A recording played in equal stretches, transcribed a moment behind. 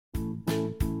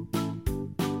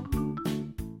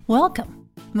Welcome.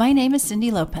 My name is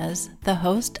Cindy Lopez, the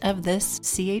host of this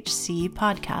CHC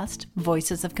podcast,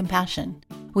 Voices of Compassion.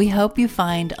 We hope you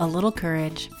find a little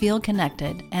courage, feel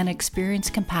connected, and experience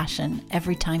compassion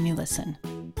every time you listen.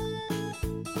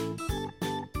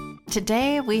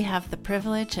 Today, we have the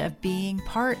privilege of being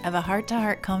part of a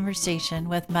heart-to-heart conversation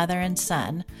with mother and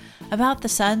son about the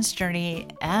son's journey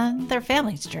and their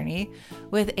family's journey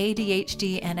with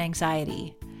ADHD and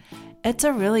anxiety. It's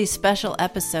a really special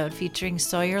episode featuring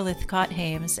Sawyer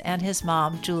Lythcott-Haims and his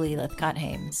mom, Julie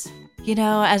Lythcott-Haims. You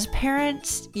know, as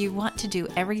parents, you want to do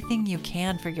everything you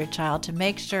can for your child to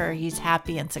make sure he's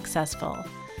happy and successful.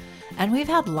 And we've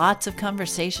had lots of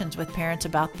conversations with parents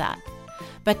about that.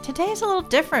 But today's a little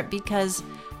different because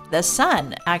the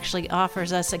son actually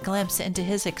offers us a glimpse into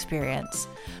his experience.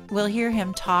 We'll hear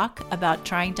him talk about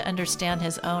trying to understand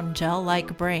his own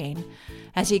gel-like brain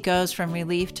as he goes from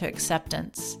relief to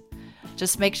acceptance.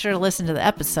 Just make sure to listen to the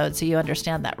episode so you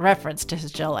understand that reference to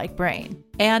his gel-like brain.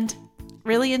 And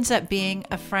really ends up being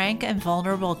a frank and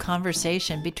vulnerable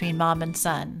conversation between mom and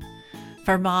son.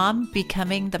 For mom,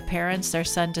 becoming the parents their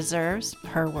son deserves,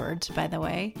 her words, by the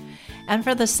way. And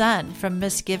for the son, from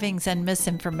misgivings and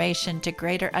misinformation to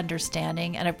greater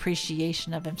understanding and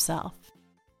appreciation of himself.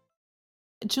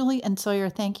 Julie and Sawyer,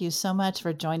 thank you so much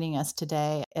for joining us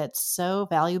today. It's so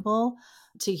valuable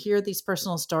to hear these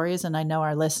personal stories, and I know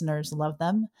our listeners love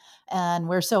them. And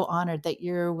we're so honored that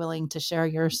you're willing to share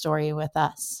your story with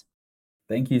us.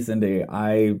 Thank you, Cindy.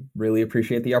 I really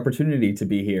appreciate the opportunity to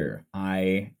be here.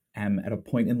 I am at a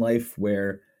point in life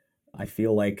where I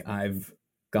feel like I've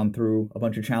gone through a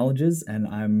bunch of challenges, and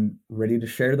I'm ready to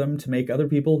share them to make other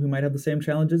people who might have the same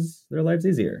challenges their lives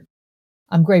easier.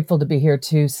 I'm grateful to be here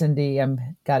too, Cindy. I'm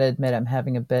got to admit, I'm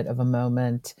having a bit of a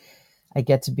moment. I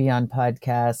get to be on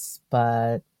podcasts,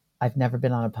 but I've never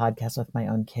been on a podcast with my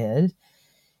own kid.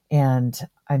 And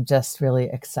I'm just really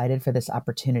excited for this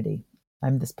opportunity.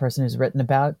 I'm this person who's written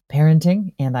about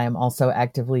parenting, and I am also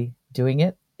actively doing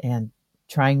it and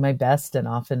trying my best and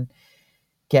often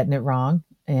getting it wrong.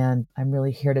 And I'm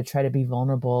really here to try to be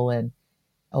vulnerable and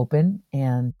open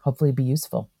and hopefully be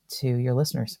useful to your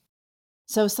listeners.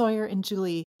 So Sawyer and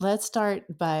Julie, let's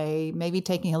start by maybe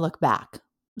taking a look back.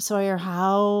 Sawyer,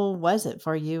 how was it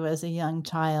for you as a young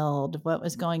child? What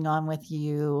was going on with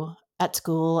you at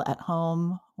school, at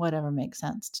home, whatever makes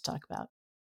sense to talk about?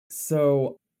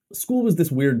 So school was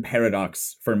this weird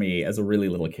paradox for me as a really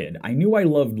little kid. I knew I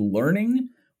loved learning,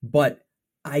 but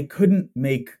I couldn't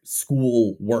make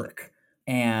school work.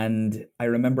 And I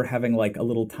remember having like a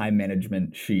little time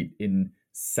management sheet in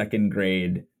second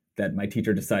grade that my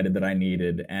teacher decided that I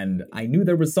needed. And I knew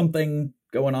there was something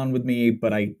going on with me,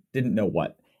 but I didn't know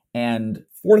what. And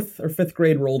fourth or fifth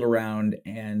grade rolled around,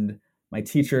 and my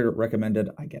teacher recommended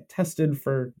I get tested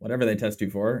for whatever they test you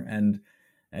for. And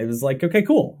I was like, okay,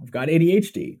 cool. I've got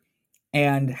ADHD.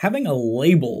 And having a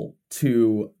label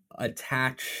to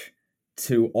attach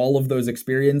to all of those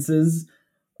experiences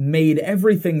made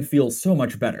everything feel so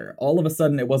much better. All of a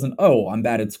sudden, it wasn't, oh, I'm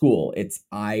bad at school. It's,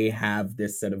 I have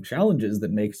this set of challenges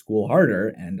that make school harder,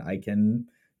 and I can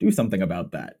do something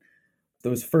about that.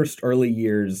 Those first early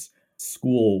years,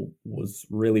 school was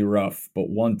really rough, but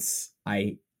once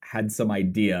I had some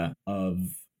idea of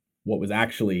what was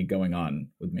actually going on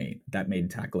with me, that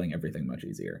made tackling everything much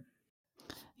easier.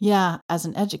 Yeah, as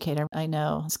an educator, I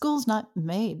know school's not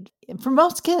made for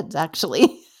most kids,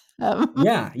 actually.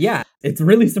 Yeah, it's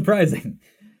really surprising.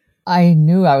 I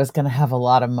knew I was going to have a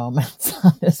lot of moments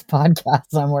on this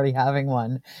podcast. I'm already having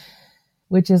one,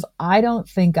 which is I don't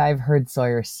think I've heard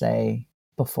Sawyer say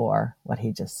before what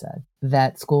he just said,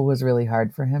 that school was really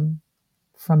hard for him.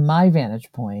 From my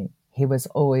vantage point, he was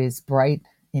always bright,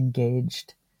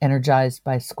 engaged, energized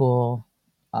by school,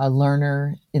 a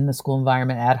learner in the school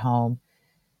environment at home.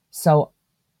 So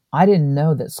I didn't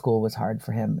know that school was hard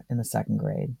for him in the second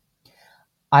grade.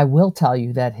 I will tell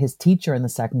you that his teacher in the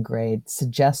second grade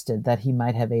suggested that he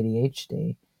might have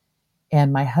ADHD.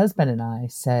 And my husband and I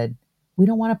said, we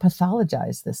don't want to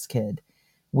pathologize this kid.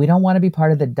 We don't want to be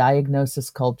part of the diagnosis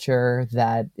culture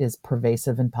that is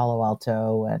pervasive in Palo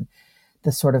Alto and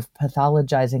the sort of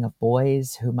pathologizing of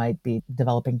boys who might be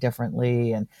developing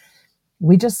differently. And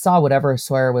we just saw whatever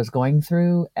Sawyer was going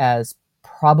through as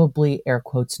probably, air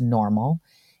quotes, normal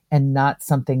and not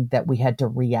something that we had to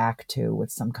react to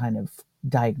with some kind of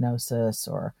diagnosis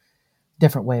or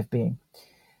different way of being.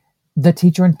 The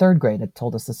teacher in third grade had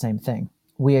told us the same thing.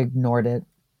 We ignored it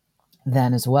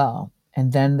then as well.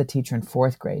 And then the teacher in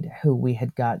fourth grade, who we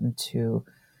had gotten to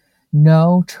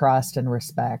know, trust, and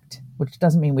respect, which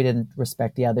doesn't mean we didn't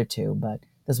respect the other two, but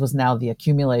this was now the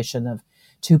accumulation of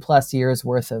 2+ years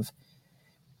worth of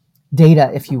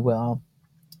data, if you will,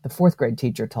 the fourth grade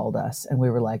teacher told us, and we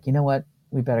were like, you know what?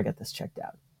 We better get this checked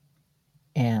out.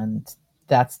 And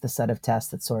that's the set of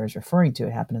tests that Sawyer's referring to.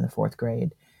 It happened in the fourth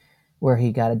grade, where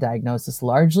he got a diagnosis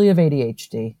largely of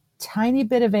ADHD, tiny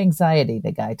bit of anxiety,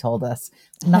 the guy told us.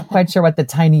 Not quite sure what the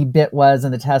tiny bit was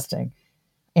in the testing.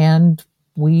 And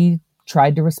we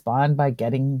tried to respond by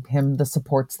getting him the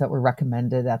supports that were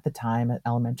recommended at the time at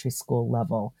elementary school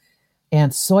level.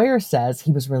 And Sawyer says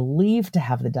he was relieved to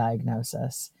have the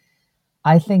diagnosis.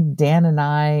 I think Dan and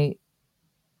I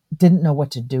didn't know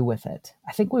what to do with it.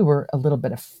 I think we were a little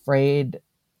bit afraid.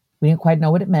 We didn't quite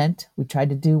know what it meant. We tried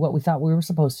to do what we thought we were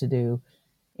supposed to do.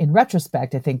 In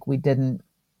retrospect, I think we didn't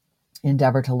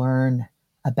endeavor to learn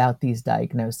about these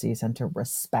diagnoses and to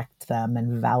respect them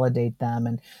and validate them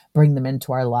and bring them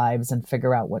into our lives and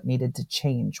figure out what needed to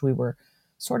change. We were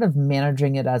sort of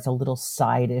managing it as a little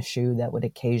side issue that would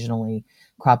occasionally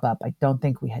crop up. I don't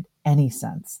think we had any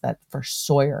sense that for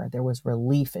Sawyer, there was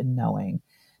relief in knowing,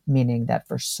 meaning that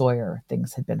for Sawyer,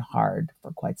 things had been hard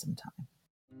for quite some time.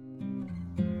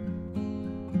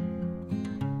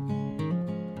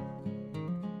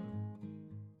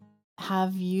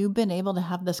 Have you been able to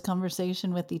have this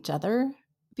conversation with each other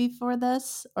before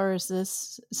this? Or is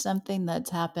this something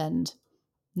that's happened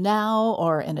now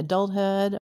or in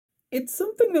adulthood? It's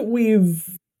something that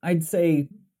we've, I'd say,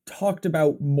 talked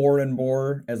about more and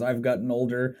more as I've gotten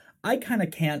older. I kind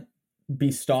of can't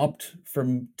be stopped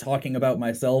from talking about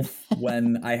myself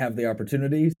when I have the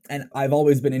opportunity. And I've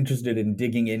always been interested in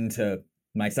digging into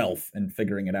myself and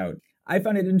figuring it out. I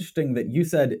found it interesting that you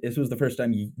said this was the first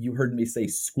time you heard me say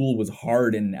school was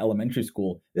hard in elementary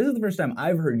school. This is the first time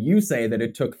I've heard you say that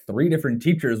it took 3 different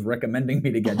teachers recommending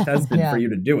me to get tested for you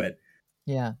to do it.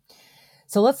 Yeah.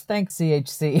 So let's thank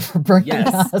CHC for bringing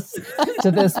Yes. us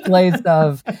to this place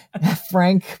of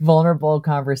frank, vulnerable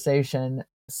conversation.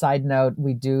 Side note,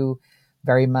 we do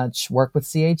very much work with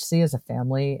CHC as a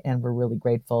family, and we're really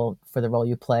grateful for the role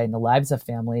you play in the lives of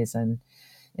families and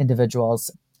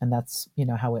individuals. And that's,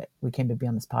 how we came to be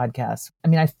on this podcast. I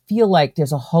mean, I feel like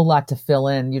there's a whole lot to fill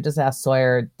in. You just asked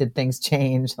Sawyer, did things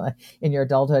change in your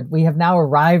adulthood? We have now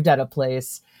arrived at a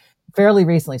place fairly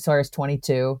recently. Sawyer's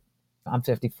 22. I'm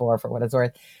 54 for what it's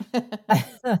worth.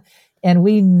 And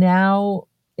we now,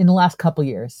 in the last couple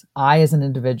years, I as an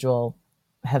individual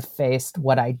have faced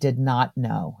what I did not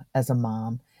know as a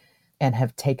mom and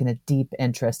have taken a deep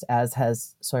interest, as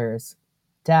has Sawyer's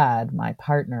dad, my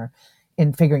partner,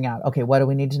 in figuring out, okay, what do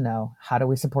we need to know? How do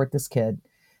we support this kid?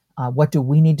 What do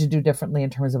we need to do differently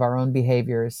in terms of our own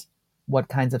behaviors? What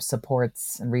kinds of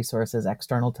supports and resources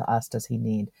external to us does he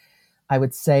need? I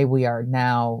would say we are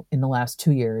now, in the last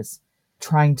 2 years,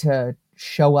 trying to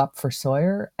show up for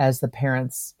Sawyer as the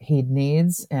parents he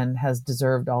needs and has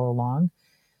deserved all along.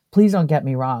 Please don't get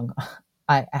me wrong.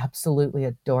 I absolutely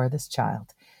adore this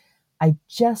child. I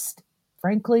just,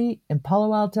 frankly, in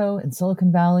Palo Alto, in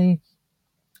Silicon Valley,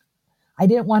 I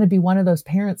didn't want to be one of those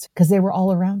parents because they were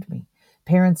all around me.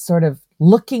 Parents sort of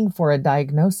looking for a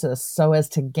diagnosis so as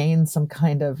to gain some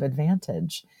kind of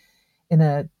advantage. In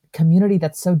a community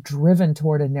that's so driven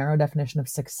toward a narrow definition of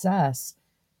success,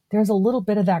 there's a little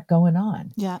bit of that going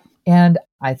on. Yeah. And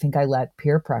I think I let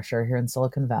peer pressure here in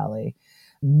Silicon Valley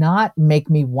not make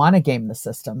me want to game the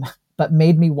system, but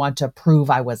made me want to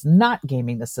prove I was not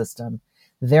gaming the system.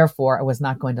 Therefore, I was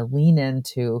not going to lean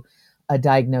into a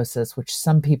diagnosis, which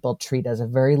some people treat as a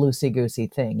very loosey-goosey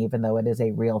thing, even though it is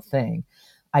a real thing.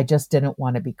 I just didn't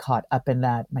want to be caught up in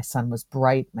that. My son was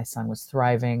bright. My son was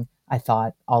thriving. I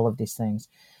thought all of these things.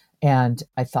 And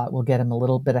I thought we'll get him a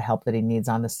little bit of help that he needs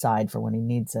on the side for when he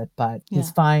needs it. But he's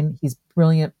fine. He's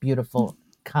brilliant, beautiful,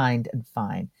 kind, and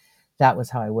fine. That was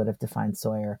how I would have defined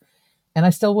Sawyer. And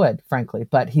I still would, frankly.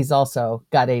 But he's also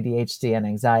got ADHD and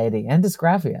anxiety and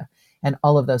dysgraphia. And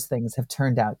all of those things have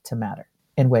turned out to matter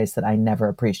in ways that I never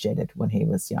appreciated when he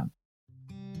was young.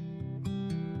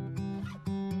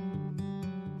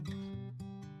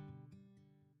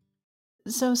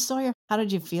 So, Sawyer, how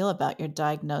did you feel about your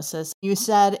diagnosis? You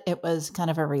said it was kind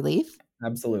of a relief.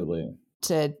 Absolutely.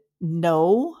 To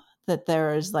know that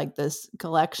there is like this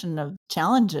collection of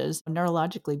challenges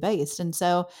neurologically based. And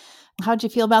so how'd you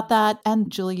feel about that? And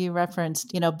Julie, you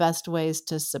referenced, best ways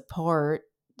to support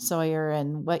Sawyer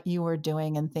and what you were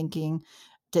doing and thinking.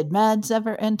 Did meds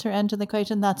ever enter into the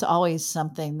equation? That's always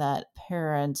something that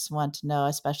parents want to know,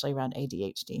 especially around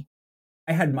ADHD.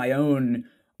 I had my own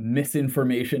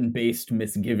misinformation-based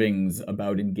misgivings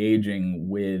about engaging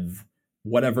with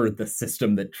whatever the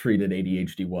system that treated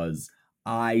ADHD was.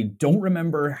 I don't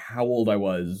remember how old I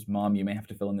was. Mom, you may have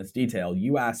to fill in this detail.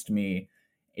 You asked me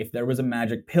if there was a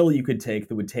magic pill you could take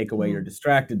that would take away your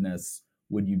distractedness,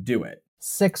 would you do it?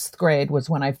 6th grade was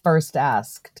when I first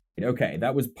asked. Okay,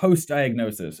 that was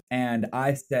post-diagnosis. And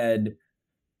I said,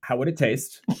 how would it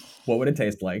taste? What would it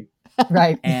taste like?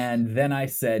 Right. And then I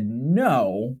said,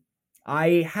 no.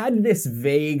 I had this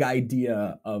vague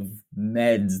idea of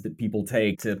meds that people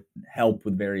take to help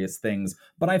with various things,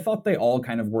 but I thought they all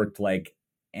kind of worked like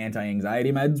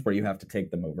anti-anxiety meds where you have to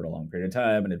take them over a long period of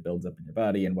time and it builds up in your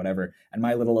body and whatever. And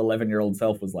my little 11-year-old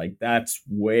self was like, that's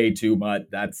way too much.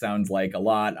 That sounds like a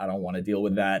lot. I don't want to deal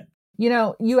with that. You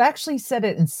know, you actually said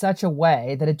it in such a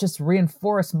way that it just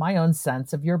reinforced my own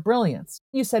sense of your brilliance.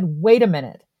 You said, wait a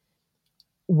minute.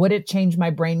 Would it change my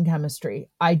brain chemistry?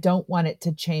 I don't want it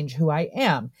to change who I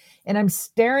am. And I'm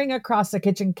staring across the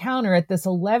kitchen counter at this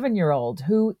 11-year-old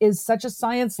who is such a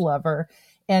science lover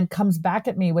and comes back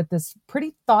at me with this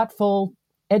pretty thoughtful,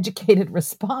 educated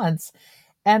response.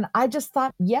 And I just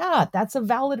thought, yeah, that's a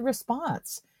valid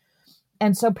response.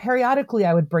 And so periodically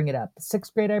I would bring it up.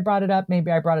 6th grade, I brought it up. Maybe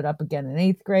I brought it up again in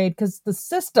 8th grade because the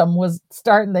system was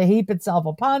starting to heap itself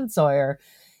upon Sawyer.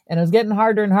 And it was getting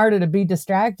harder and harder to be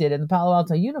distracted in the Palo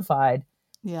Alto Unified.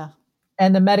 Yeah.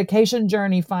 And the medication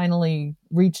journey finally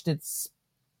reached its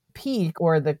peak,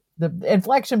 or the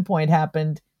inflection point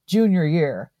happened junior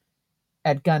year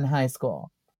at Gunn High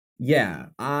School. Yeah,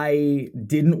 I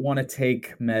didn't want to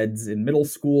take meds in middle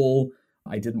school.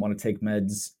 I didn't want to take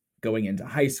meds going into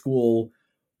high school.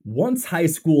 Once high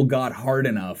school got hard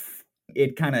enough,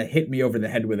 it kind of hit me over the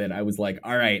head with it. I was like,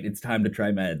 all right, it's time to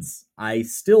try meds. I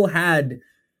still had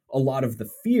a lot of the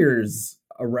fears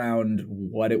around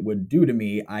what it would do to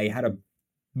me. I had a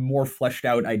more fleshed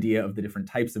out idea of the different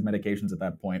types of medications at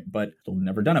that point, but I've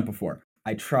never done it before.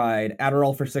 I tried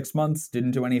Adderall for 6 months,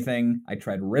 didn't do anything. I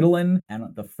tried Ritalin,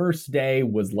 and the first day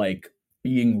was like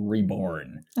being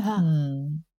reborn.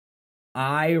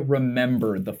 I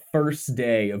remember the first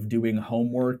day of doing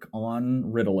homework on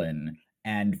Ritalin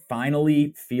and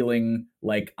finally feeling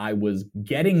like I was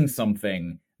getting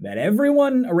something that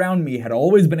everyone around me had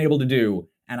always been able to do,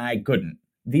 and I couldn't.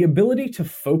 The ability to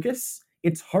focus,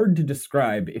 it's hard to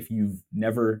describe if you've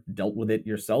never dealt with it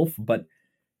yourself, but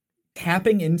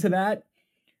tapping into that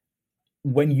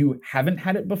when you haven't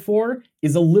had it before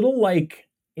is a little like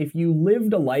if you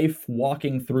lived a life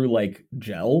walking through like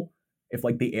gel, if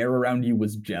like the air around you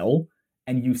was gel,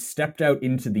 and you stepped out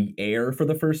into the air for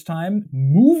the first time,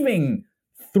 moving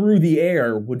through the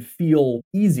air would feel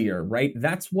easier, right?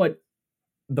 That's what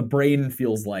the brain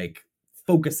feels like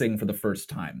focusing for the first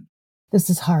time. This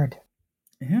is hard.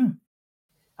 Yeah.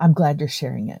 I'm glad you're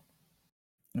sharing it.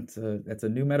 That's a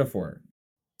new metaphor.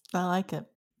 I like it.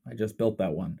 I just built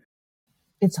that one.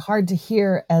 It's hard to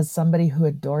hear as somebody who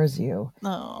adores you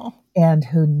Oh. and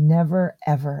who never,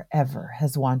 ever, ever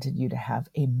has wanted you to have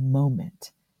a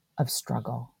moment of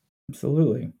struggle.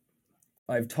 Absolutely.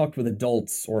 I've talked with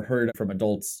adults or heard from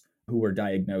adults who were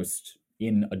diagnosed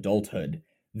in adulthood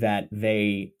that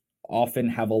they often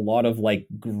have a lot of like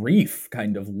grief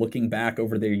kind of looking back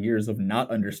over their years of not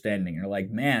understanding. They're like,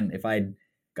 man, if I'd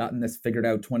gotten this figured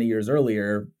out 20 years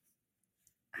earlier,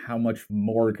 how much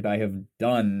more could I have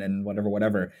done and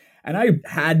whatever. And I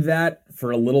had that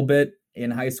for a little bit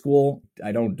in high school.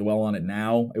 I don't dwell on it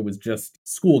now. It was just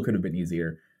school could have been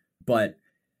easier. But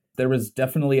there was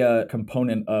definitely a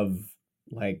component of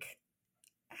like,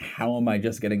 how am I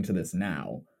just getting to this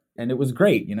now? And it was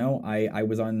great, you know, I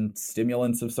was on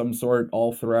stimulants of some sort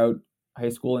all throughout high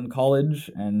school and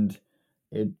college, and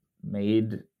it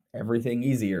made everything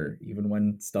easier, even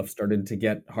when stuff started to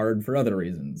get hard for other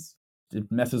reasons. It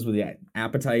messes with the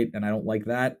appetite, and I don't like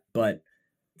that, but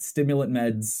stimulant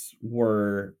meds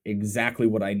were exactly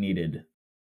what I needed.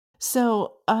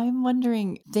 So I'm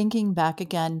wondering, thinking back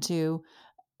again to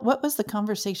what was the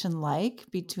conversation like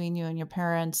between you and your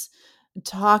parents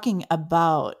talking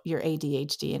about your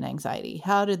ADHD and anxiety?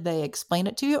 How did they explain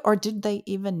it to you, or did they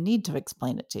even need to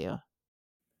explain it to you?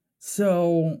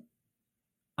 So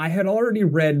I had already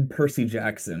read Percy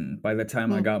Jackson by the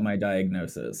time I got my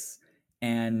diagnosis.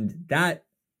 And that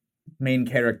main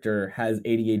character has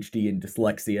ADHD and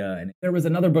dyslexia. And there was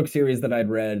another book series that I'd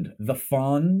read, The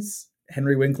Fonz.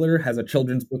 Henry Winkler has a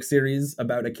children's book series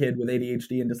about a kid with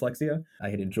ADHD and dyslexia. I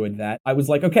had enjoyed that. I was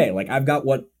like, okay, like I've got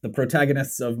what the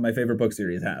protagonists of my favorite book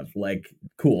series have. Like,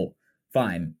 cool,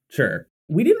 fine, sure.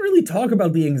 We didn't really talk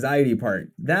about the anxiety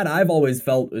part. That I've always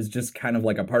felt was just kind of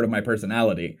like a part of my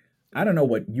personality. I don't know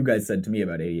what you guys said to me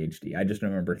about ADHD. I just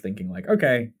remember thinking like,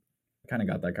 okay, kind of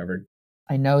got that covered.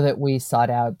 I know that we sought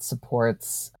out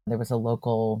supports. There was a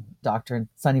local doctor in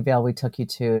Sunnyvale we took you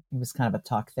to. He was kind of a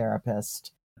talk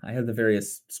therapist. I had the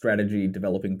various strategy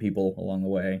developing people along the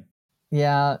way.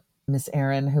 Yeah, Miss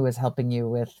Erin, who was helping you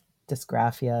with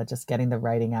dysgraphia, just getting the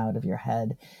writing out of your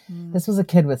head. This was a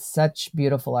kid with such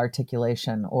beautiful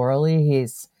articulation orally.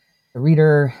 He's a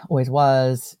reader, always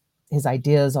was. His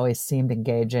ideas always seemed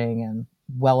engaging and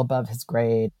well above his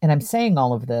grade. And I'm saying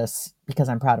all of this because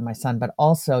I'm proud of my son, but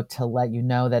also to let you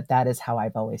know that that is how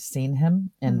I've always seen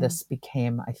him. And this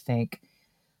became, I think,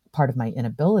 part of my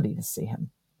inability to see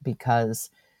him because,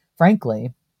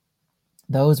 frankly,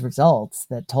 those results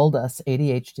that told us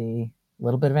ADHD, a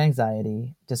little bit of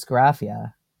anxiety,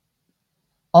 dysgraphia,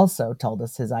 also told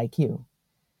us his IQ,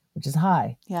 which is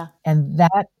high. Yeah. And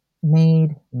that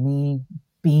made me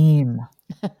beam.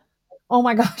 Oh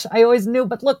my gosh, I always knew,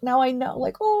 but look, now I know,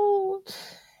 like, oh.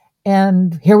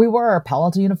 And here we were, Palo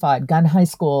Alto Unified, Gunn High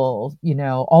School,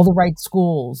 all the right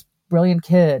schools, brilliant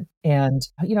kid. And,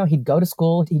 he'd go to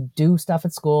school, he'd do stuff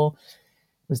at school,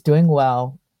 was doing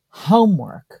well.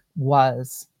 Homework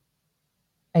was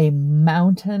a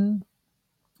mountain,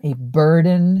 a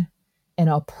burden, an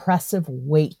oppressive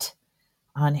weight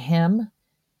on him.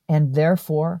 And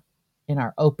therefore, in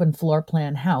our open floor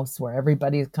plan house where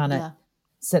everybody's kind of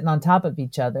sitting on top of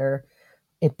each other,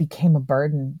 it became a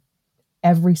burden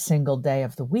every single day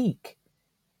of the week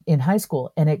in high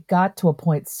school. And it got to a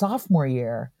point sophomore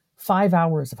year, 5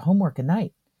 hours of homework a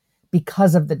night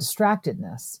because of the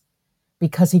distractedness,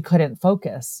 because he couldn't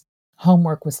focus.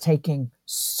 Homework was taking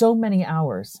so many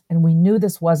hours. And we knew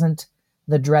this wasn't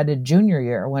the dreaded junior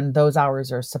year when those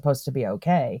hours are supposed to be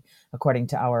okay, according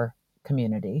to our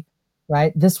community,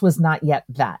 right? This was not yet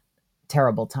that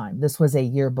terrible time. This was a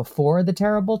year before the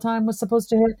terrible time was supposed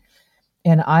to hit.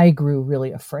 And I grew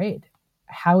really afraid.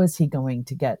 How is he going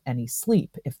to get any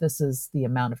sleep if this is the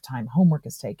amount of time homework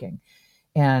is taking?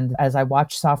 And as I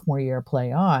watched sophomore year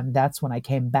play on, that's when I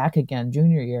came back again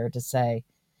junior year to say,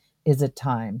 is it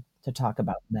time to talk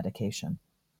about medication?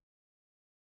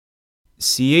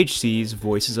 CHC's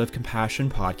Voices of Compassion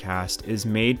podcast is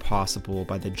made possible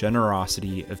by the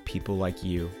generosity of people like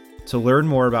you. To learn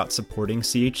more about supporting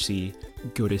CHC,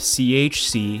 go to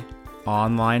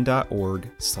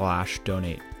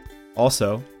chconline.org/donate.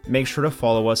 Also, make sure to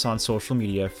follow us on social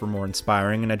media for more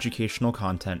inspiring and educational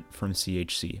content from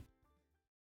CHC.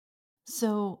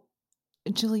 So,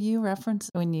 Julie, you referenced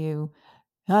when you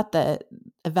got the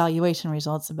evaluation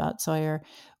results about Sawyer,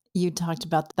 you talked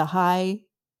about the high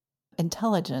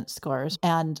intelligence scores,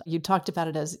 and you talked about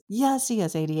it as, yes, he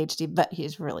has ADHD, but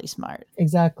he's really smart.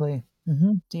 Exactly.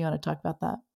 Mm-hmm. Do you want to talk about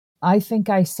that? I think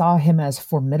I saw him as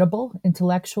formidable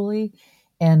intellectually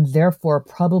and therefore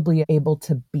probably able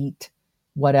to beat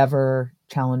whatever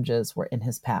challenges were in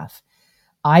his path.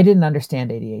 I didn't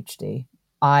understand ADHD.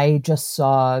 I just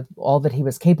saw all that he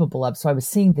was capable of. So I was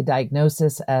seeing the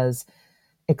diagnosis as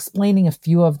explaining a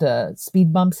few of the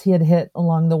speed bumps he had hit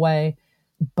along the way.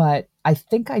 But I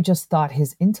think I just thought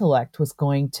his intellect was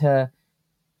going to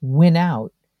win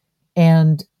out.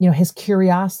 And, his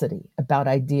curiosity about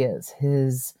ideas,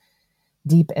 his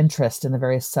deep interest in the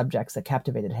various subjects that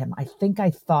captivated him, I think I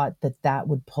thought that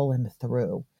would pull him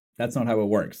through. That's not how it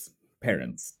works,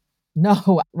 parents.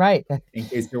 No, right. In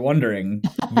case you're wondering,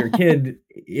 your kid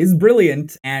is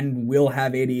brilliant and will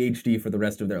have ADHD for the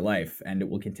rest of their life, and it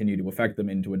will continue to affect them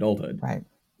into adulthood. Right.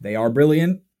 They are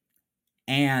brilliant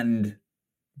and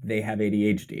they have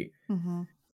ADHD. Mm-hmm.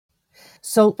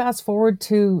 So fast forward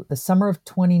to the summer of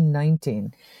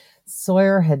 2019.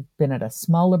 Sawyer had been at a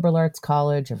small liberal arts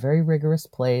college, a very rigorous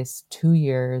place, 2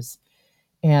 years.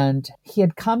 And he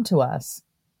had come to us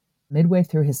midway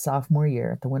through his sophomore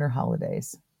year at the winter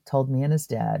holidays, told me and his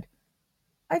dad,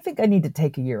 I think I need to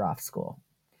take a year off school.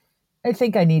 I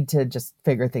think I need to just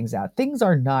figure things out. Things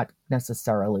are not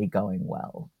necessarily going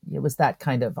well. It was that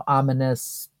kind of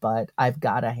ominous, but I've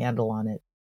got a handle on it.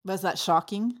 Was that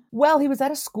shocking? Well, he was at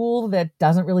a school that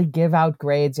doesn't really give out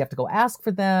grades. You have to go ask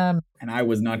for them. And I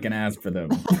was not going to ask for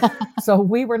them. So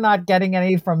we were not getting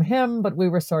any from him, but we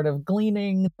were sort of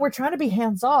gleaning. We're trying to be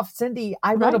hands off. Cindy,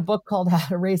 I wrote a book called How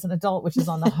to Raise an Adult, which is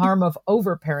on the harm of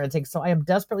overparenting. So I am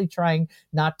desperately trying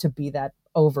not to be that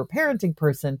overparenting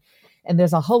person. And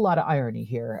there's a whole lot of irony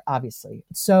here, obviously.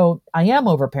 So I am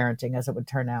overparenting, as it would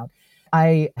turn out.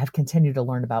 I have continued to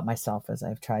learn about myself as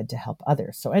I've tried to help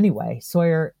others. So anyway,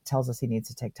 Sawyer tells us he needs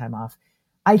to take time off.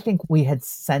 I think we had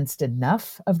sensed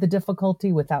enough of the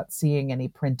difficulty without seeing any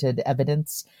printed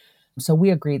evidence. So we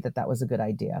agreed that was a good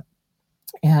idea.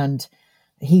 And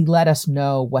he let us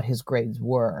know what his grades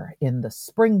were in the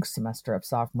spring semester of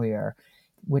sophomore year,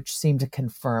 which seemed to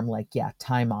confirm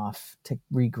time off to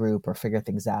regroup or figure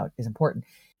things out is important.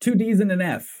 2 Ds and an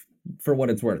F for what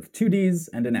it's worth. 2 Ds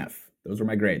and an F. Those were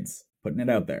my grades. Putting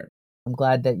it out there. I'm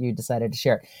glad that you decided to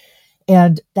share it.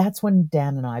 And that's when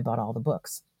Dan and I bought all the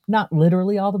books. Not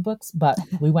literally all the books, but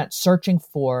we went searching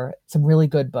for some really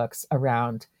good books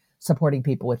around supporting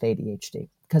people with ADHD,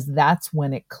 because that's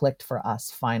when it clicked for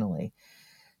us finally.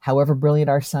 however brilliant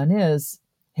our son is,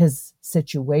 his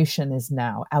situation is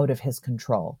now out of his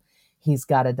control. He's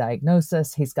got a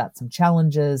diagnosis. He's got some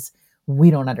challenges. We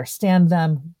don't understand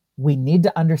them. We need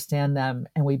to understand them.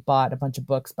 And we bought a bunch of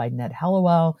books by Ned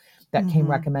Hallowell that came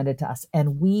recommended to us,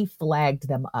 and we flagged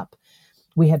them up.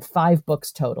 We had 5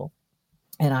 books total.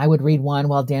 And I would read one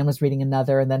while Dan was reading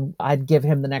another, and then I'd give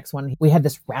him the next one. We had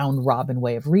this round robin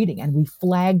way of reading, and we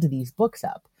flagged these books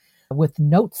up with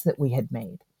notes that we had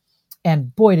made.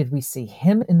 And boy, did we see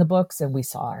him in the books, and we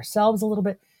saw ourselves a little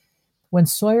bit. When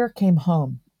Sawyer came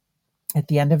home at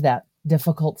the end of that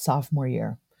difficult sophomore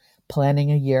year,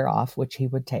 planning a year off, which he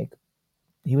would take,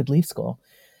 he would leave school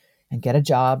and get a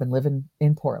job and live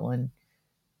in Portland.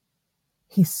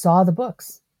 He saw the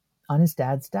books on his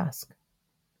dad's desk,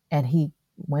 and he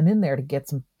went in there to get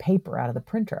some paper out of the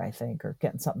printer, I think, or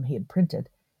getting something he had printed.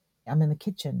 I'm in the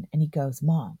kitchen, and he goes,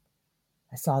 "Mom,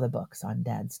 I saw the books on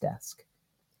Dad's desk."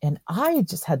 And I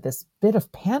just had this bit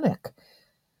of panic,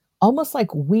 almost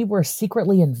like we were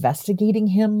secretly investigating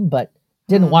him, but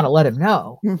didn't want to let him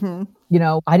know. You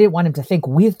know, I didn't want him to think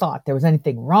we thought there was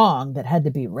anything wrong that had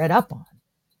to be read up on,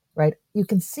 right? You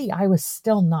can see I was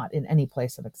still not in any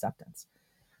place of acceptance.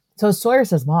 So Sawyer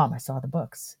says, "Mom, I saw the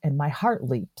books," and my heart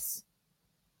leaps.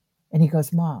 And he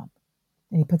goes, "Mom,"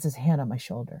 and he puts his hand on my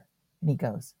shoulder, and he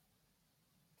goes,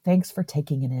 "Thanks for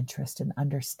taking an interest in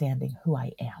understanding who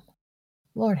I am.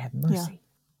 Lord have mercy." Yeah.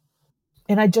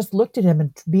 And I just looked at him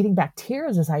and beating back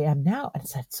tears as I am now and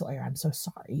said, "Sawyer, I'm so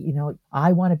sorry. You know,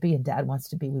 I want to be and Dad wants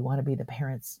to be. We want to be the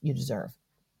parents you deserve.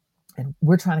 And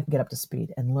we're trying to get up to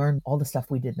speed and learn all the stuff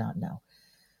we did not know."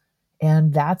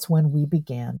 And that's when we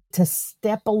began to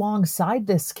step alongside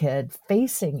this kid,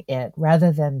 facing it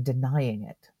rather than denying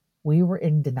it. We were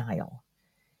in denial.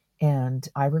 And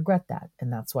I regret that.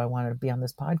 And that's why I wanted to be on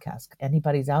this podcast.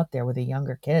 Anybody's out there with a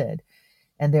younger kid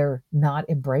and they're not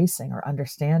embracing or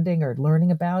understanding or learning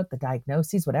about the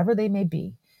diagnoses, whatever they may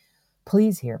be,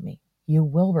 please hear me. You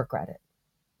will regret it.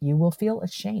 You will feel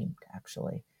ashamed,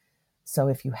 actually. So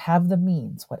if you have the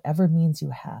means, whatever means you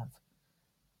have,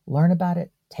 learn about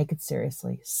it, take it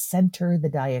seriously, center the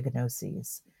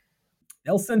diagnoses.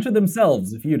 They'll center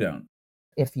themselves if you don't.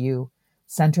 If you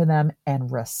center them and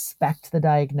respect the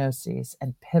diagnoses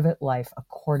and pivot life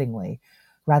accordingly,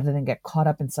 rather than get caught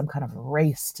up in some kind of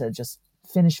race to just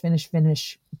finish,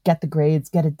 get the grades,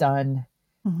 get it done,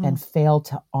 and fail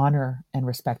to honor and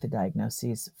respect the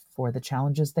diagnoses for the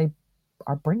challenges they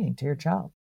are bringing to your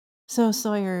child. So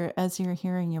Sawyer, as you're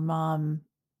hearing your mom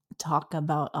talk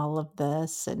about all of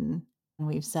this, and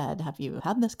we've said, have you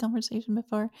had this conversation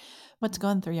before? What's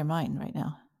going through your mind right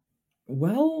now?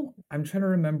 Well, I'm trying to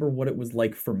remember what it was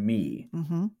like for me.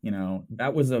 You know,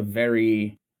 that was a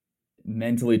very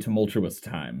mentally tumultuous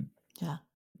time. Yeah.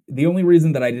 The only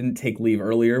reason that I didn't take leave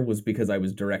earlier was because I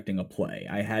was directing a play.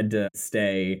 I had to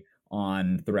stay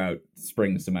on throughout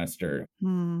spring semester.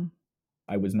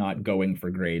 I was not going for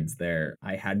grades there.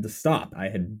 I had to stop. I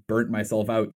had burnt myself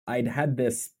out. I'd had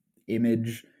this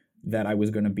image that I was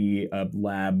going to be a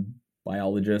lab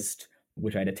biologist,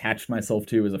 which I'd attached myself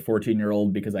to as a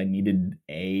 14-year-old because I needed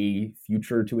a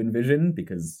future to envision,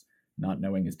 because not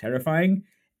knowing is terrifying.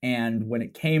 And when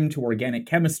it came to organic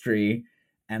chemistry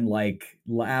and like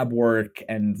lab work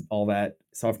and all that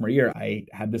sophomore year, I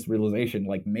had this realization,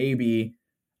 like, maybe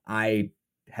I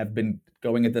have been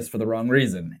going at this for the wrong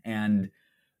reason. And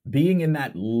being in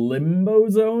that limbo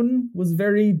zone was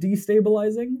very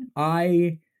destabilizing.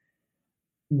 I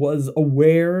was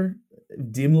aware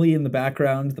dimly in the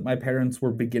background that my parents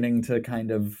were beginning to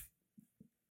kind of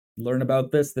learn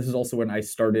about this. This is also when I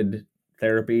started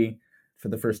therapy for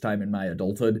the first time in my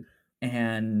adulthood.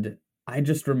 And I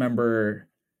just remember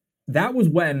that was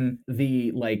when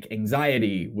the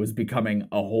anxiety was becoming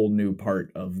a whole new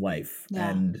part of life. Yeah.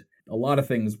 And a lot of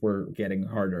things were getting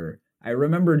harder. I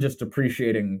remember just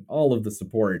appreciating all of the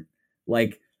support.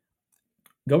 Like,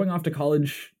 going off to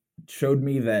college showed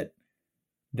me that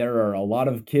there are a lot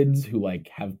of kids who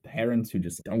have parents who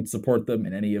just don't support them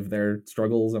in any of their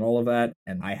struggles and all of that.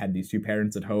 And I had these 2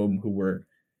 parents at home who were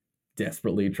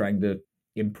desperately trying to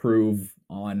improve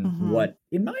on what,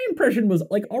 in my impression, was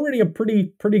already a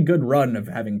pretty good run of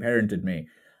having parented me.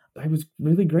 I was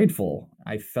really grateful.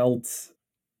 I felt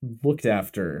looked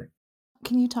after.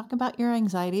 Can you talk about your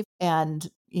anxiety? And,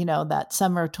 that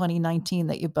summer of 2019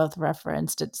 that you both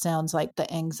referenced, it sounds like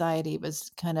the anxiety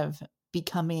was kind of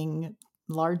becoming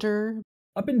larger.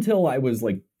 Up until I was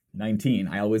 19,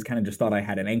 I always kind of just thought I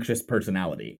had an anxious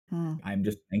personality. I'm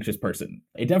just an anxious person.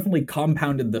 It definitely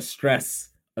compounded the stress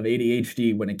of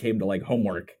ADHD when it came to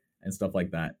homework and stuff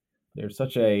like that. There's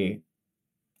such a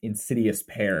insidious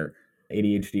pair,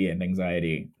 ADHD and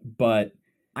anxiety. But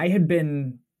I had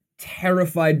been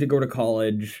terrified to go to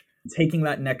college. Taking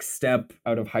that next step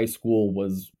out of high school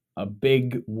was a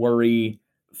big worry.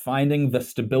 Finding the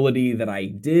stability that I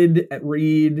did at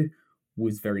Reed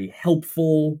was very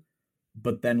helpful.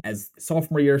 But then as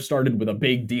sophomore year started with a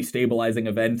big destabilizing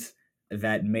event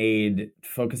that made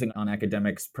focusing on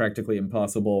academics practically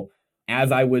impossible,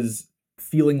 as I was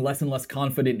feeling less and less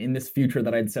confident in this future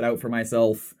that I'd set out for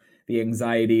myself, the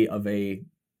anxiety of a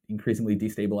increasingly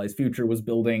destabilized future was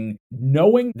building.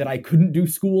 Knowing that I couldn't do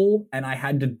school and I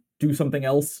had to do something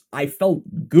else, I felt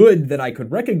good that I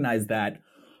could recognize that.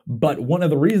 But one of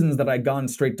the reasons that I'd gone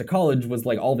straight to college was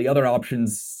like all the other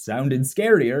options sounded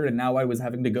scarier, and now I was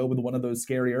having to go with one of those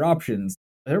scarier options.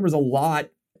 There was a lot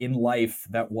in life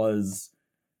that was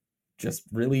just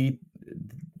really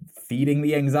feeding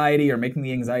the anxiety or making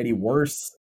the anxiety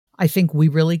worse. I think we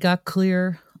really got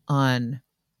clear on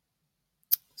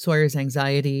Sawyer's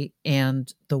anxiety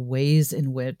and the ways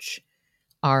in which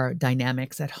our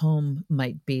dynamics at home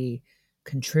might be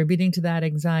contributing to that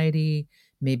anxiety,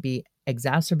 maybe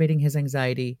exacerbating his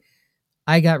anxiety.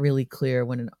 I got really clear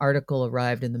when an article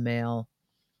arrived in the mail.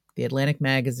 The Atlantic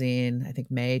magazine, I think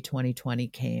May 2020,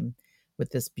 came with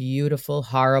this beautiful,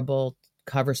 horrible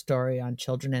cover story on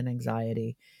children and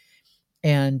anxiety.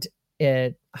 And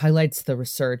it highlights the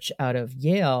research out of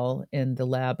Yale in the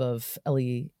lab of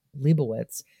Ellie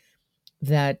Leibowitz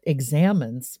that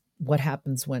examines what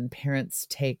happens when parents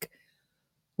take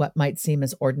what might seem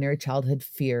as ordinary childhood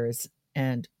fears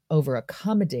and over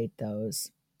accommodate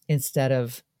those instead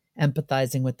of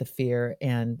empathizing with the fear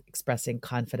and expressing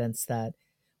confidence that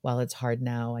while it's hard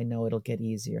now, I know it'll get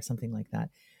easier, something like that.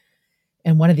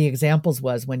 And one of the examples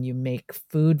was when you make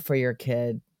food for your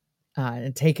kid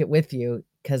and take it with you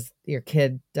because your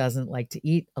kid doesn't like to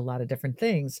eat a lot of different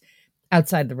things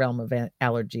outside the realm of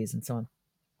allergies and so on.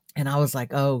 And I was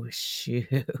like, oh, shoot.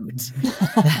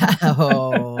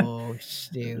 Oh,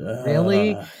 shoot.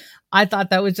 Really? I thought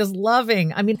that was just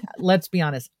loving. I mean, let's be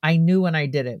honest. I knew when I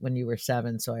did it when you were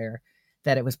 7, Sawyer,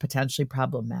 that it was potentially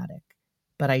problematic,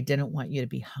 but I didn't want you to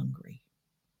be hungry.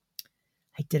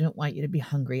 I didn't want you to be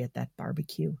hungry at that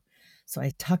barbecue. So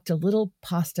I tucked a little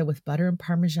pasta with butter and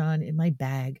Parmesan in my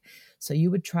bag so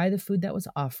you would try the food that was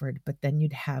offered, but then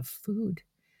you'd have food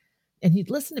and you'd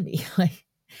listen to me. Like,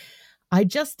 I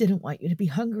just didn't want you to be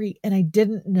hungry. And I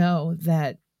didn't know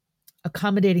that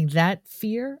accommodating that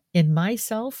fear in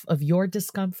myself of your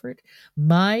discomfort,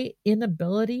 my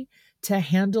inability to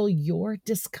handle your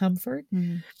discomfort,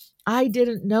 I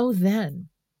didn't know then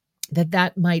that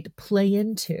that might play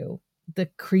into the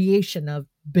creation of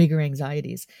bigger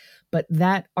anxieties. But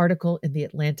that article in The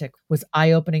Atlantic was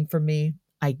eye-opening for me.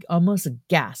 I almost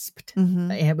gasped.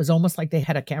 It was almost like they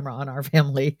had a camera on our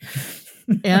family.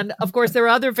 And of course, there were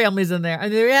other families in there. I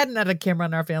mean, they hadn't had a camera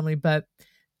on our family, but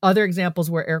other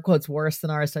examples were air quotes worse than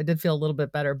ours. So I did feel a little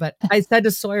bit better. But I said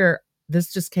to Sawyer,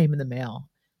 this just came in the mail.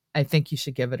 I think you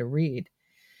should give it a read.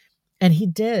 And he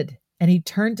did. And he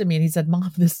turned to me and he said,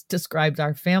 Mom, this describes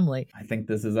our family. I think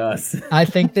this is us. I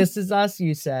think this is us,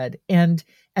 you said. And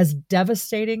as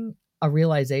devastating a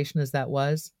realization as that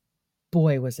was,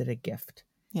 boy, was it a gift.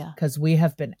 Yeah. Because we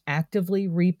have been actively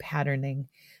repatterning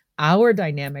our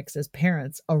dynamics as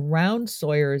parents around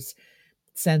Sawyer's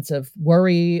sense of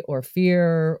worry or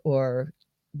fear or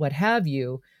what have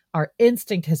you. Our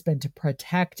instinct has been to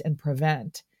protect and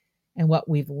prevent. And what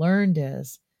we've learned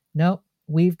is, nope,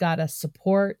 we've got to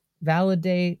support,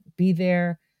 validate, be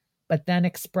there, but then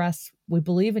express, we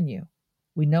believe in you.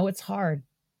 We know it's hard,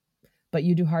 but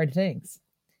you do hard things.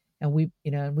 And we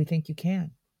think you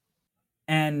can.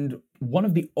 And one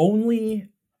of the only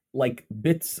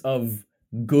bits of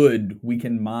good we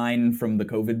can mine from the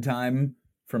COVID time,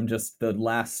 from just the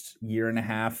last year and a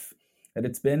half that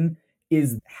it's been,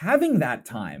 is having that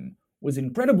time was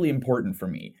incredibly important for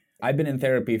me. I've been in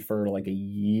therapy for like a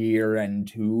year and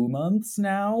 2 months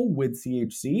now with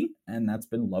CHC, and that's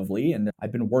been lovely. And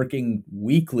I've been working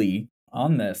weekly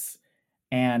on this.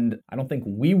 And I don't think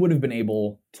we would have been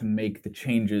able to make the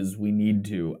changes we need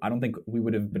to. I don't think we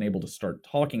would have been able to start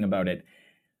talking about it.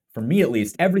 For me, at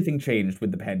least, everything changed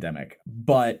with the pandemic.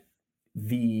 But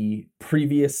the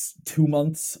previous 2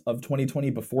 months of 2020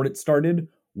 before it started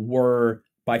were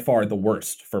by far the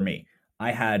worst for me.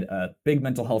 I had a big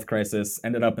mental health crisis,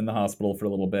 ended up in the hospital for a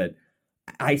little bit.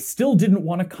 I still didn't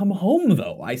want to come home,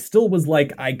 though. I still was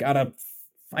like, I gotta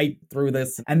fight through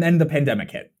this. And then the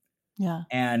pandemic hit. Yeah.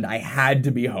 And I had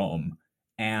to be home.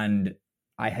 And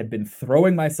I had been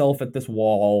throwing myself at this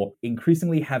wall,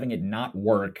 increasingly having it not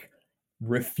work,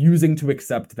 refusing to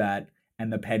accept that.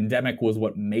 And the pandemic was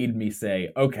what made me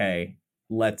say, okay,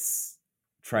 let's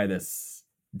try this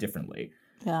differently.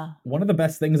 Yeah. One of the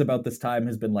best things about this time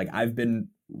has been I've been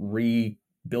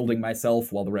rebuilding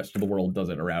myself while the rest of the world does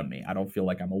it around me. I don't feel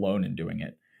like I'm alone in doing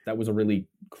it. That was a really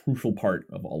crucial part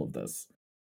of all of this.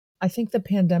 I think the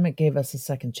pandemic gave us a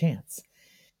second chance.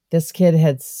 This kid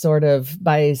had sort of,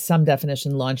 by some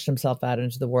definition, launched himself out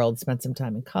into the world, spent some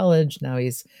time in college. Now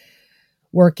he's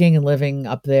working and living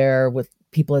up there with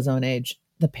people his own age.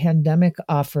 The pandemic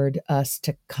offered us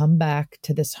to come back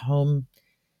to this home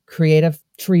creative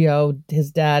trio,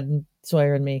 his dad,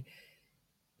 Sawyer, and me,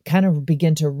 kind of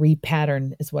begin to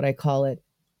repattern, is what I call it.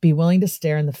 Be willing to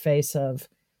stare in the face of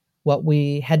what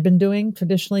we had been doing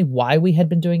traditionally, why we had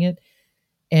been doing it,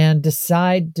 and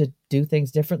decide to do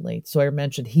things differently. Sawyer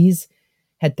mentioned he's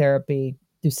had therapy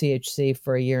through CHC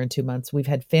for a year and 2 months. We've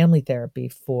had family therapy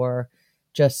for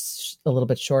just a little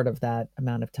bit short of that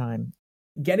amount of time.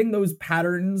 Getting those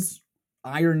patterns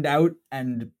ironed out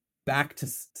and back to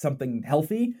something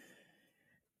healthy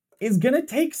is going to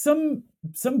take some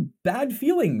bad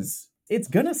feelings. It's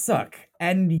going to suck.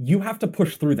 And you have to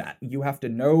push through that. You have to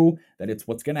know that it's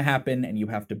what's going to happen, and you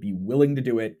have to be willing to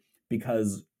do it,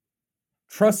 because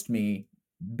trust me,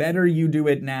 better you do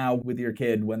it now with your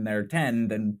kid when they're 10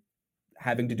 than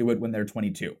having to do it when they're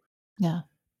 22. Yeah.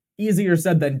 Easier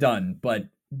said than done, but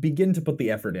begin to put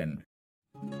the effort in.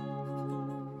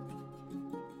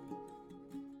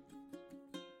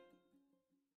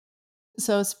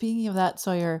 So speaking of that,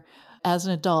 Sawyer, as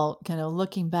an adult, kind of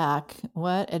looking back,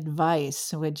 what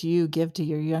advice would you give to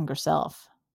your younger self?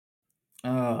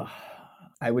 I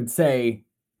would say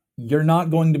you're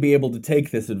not going to be able to take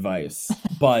this advice,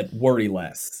 but worry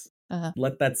less.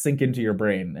 Let that sink into your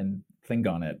brain and think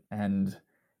on it and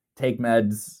take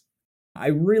meds. I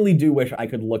really do wish I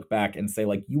could look back and say,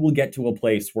 like, you will get to a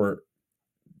place where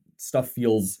stuff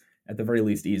feels at the very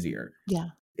least easier. Yeah.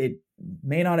 It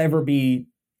may not ever be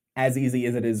as easy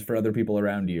as it is for other people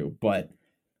around you, but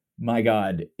my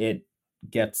God, it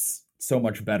gets so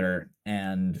much better.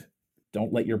 And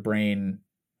don't let your brain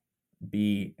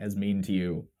be as mean to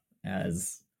you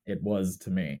as it was to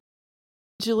me.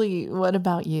 Julie, what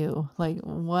about you? Like,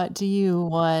 what do you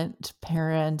want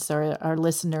parents or our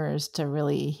listeners to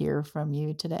really hear from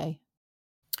you today?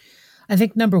 I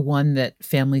think number one, that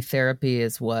family therapy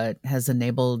is what has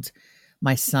enabled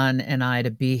my son and I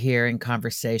to be here in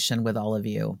conversation with all of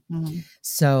you. Mm.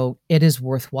 So it is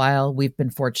worthwhile. We've been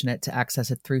fortunate to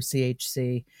access it through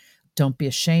CHC. Don't be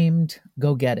ashamed.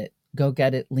 Go get it. Go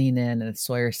get it. Lean in. And as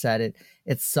Sawyer said,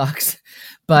 it sucks,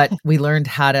 but we learned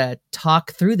how to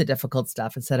talk through the difficult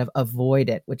stuff instead of avoid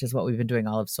it, which is what we've been doing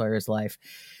all of Sawyer's life.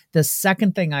 The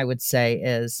second thing I would say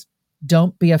is,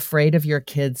 don't be afraid of your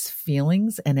kids'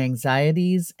 feelings and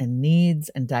anxieties and needs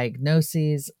and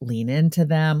diagnoses. Lean into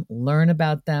them, learn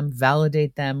about them,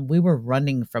 validate them. We were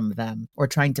running from them or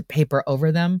trying to paper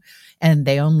over them, and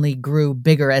they only grew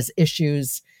bigger as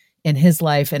issues in his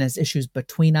life and as issues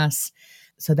between us.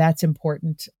 So that's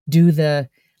important.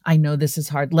 I know this is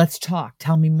hard. Let's talk.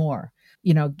 Tell me more.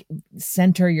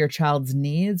 Center your child's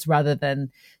needs rather than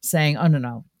saying, oh,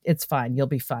 no, it's fine. You'll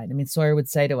be fine. I mean, Sawyer would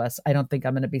say to us, I don't think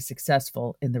I'm going to be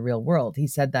successful in the real world. He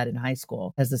said that in high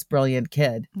school as this brilliant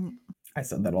kid. I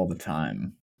said that all the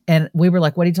time. And we were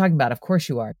like, what are you talking about? Of course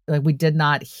you are. Like, we did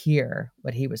not hear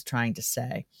what he was trying to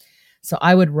say. So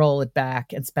I would roll it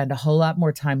back and spend a whole lot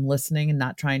more time listening and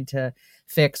not trying to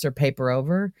fix or paper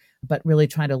over, but really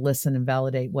trying to listen and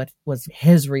validate what was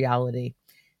his reality.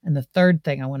 And the third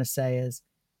thing I want to say is,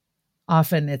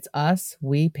 often it's us,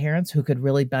 we parents, who could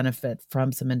really benefit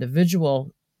from some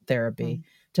individual therapy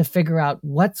to figure out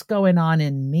what's going on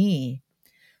in me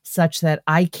such that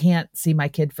I can't see my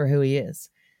kid for who he is,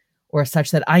 or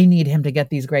such that I need him to get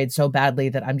these grades so badly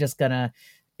that I'm just going to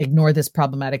ignore this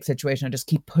problematic situation and just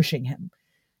keep pushing him.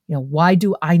 Why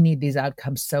do I need these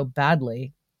outcomes so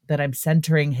badly that I'm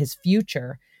centering his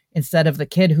future instead of the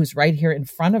kid who's right here in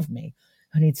front of me,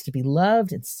 who needs to be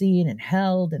loved and seen and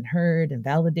held and heard and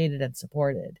validated and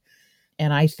supported?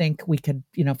 And I think we could,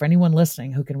 for anyone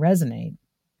listening who can resonate,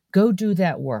 go do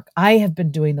that work. I have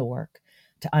been doing the work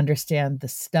to understand the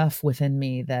stuff within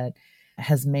me that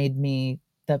has made me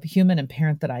the human and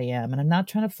parent that I am. And I'm not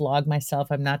trying to flog myself.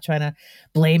 I'm not trying to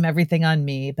blame everything on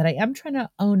me, but I am trying to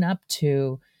own up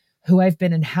to who I've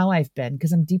been and how I've been,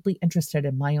 because I'm deeply interested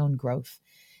in my own growth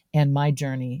and my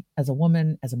journey as a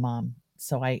woman, as a mom.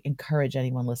 So I encourage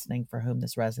anyone listening for whom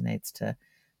this resonates to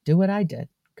do what I did.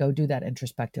 Go do that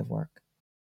introspective work.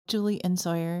 Julie and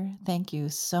Sawyer, thank you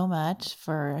so much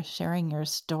for sharing your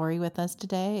story with us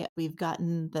today. We've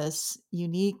gotten this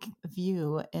unique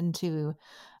view into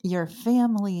your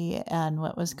family and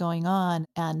what was going on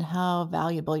and how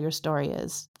valuable your story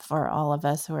is for all of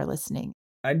us who are listening.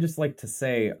 I'd just like to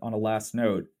say on a last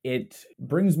note, it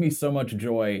brings me so much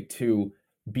joy to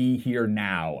be here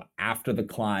now after the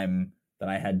climb that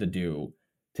I had to do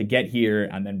to get here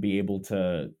and then be able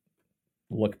to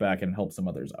look back and help some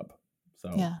others up.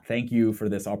 So Thank you for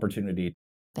this opportunity.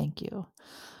 Thank you.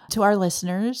 To our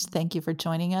listeners, thank you for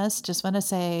joining us. Just want to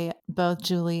say both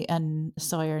Julie and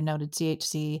Sawyer noted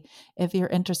CHC. If you're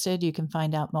interested, you can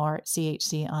find out more at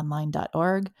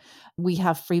chconline.org. We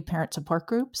have free parent support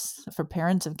groups for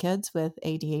parents of kids with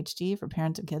ADHD, for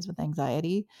parents of kids with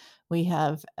anxiety. We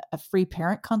have a free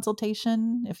parent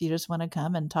consultation if you just want to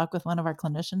come and talk with one of our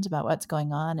clinicians about what's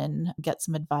going on and get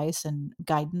some advice and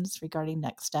guidance regarding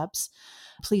next steps.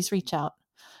 Please reach out.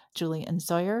 Julie and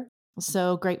Sawyer,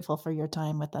 so grateful for your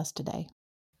time with us today.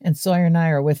 And Sawyer and I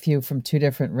are with you from 2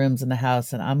 different rooms in the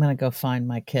house, and I'm going to go find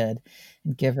my kid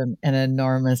and give him an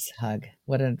enormous hug.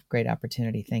 What a great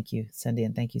opportunity. Thank you, Cindy,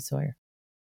 and thank you, Sawyer.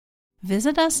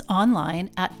 Visit us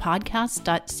online at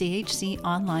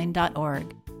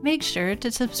podcast.chconline.org. Make sure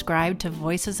to subscribe to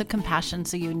Voices of Compassion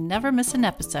so you never miss an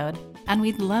episode, and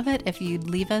we'd love it if you'd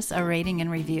leave us a rating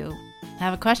and review.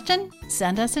 Have a question?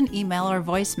 Send us an email or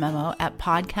voice memo at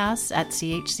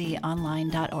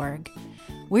podcasts@chconline.org.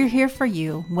 We're here for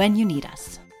you when you need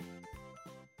us.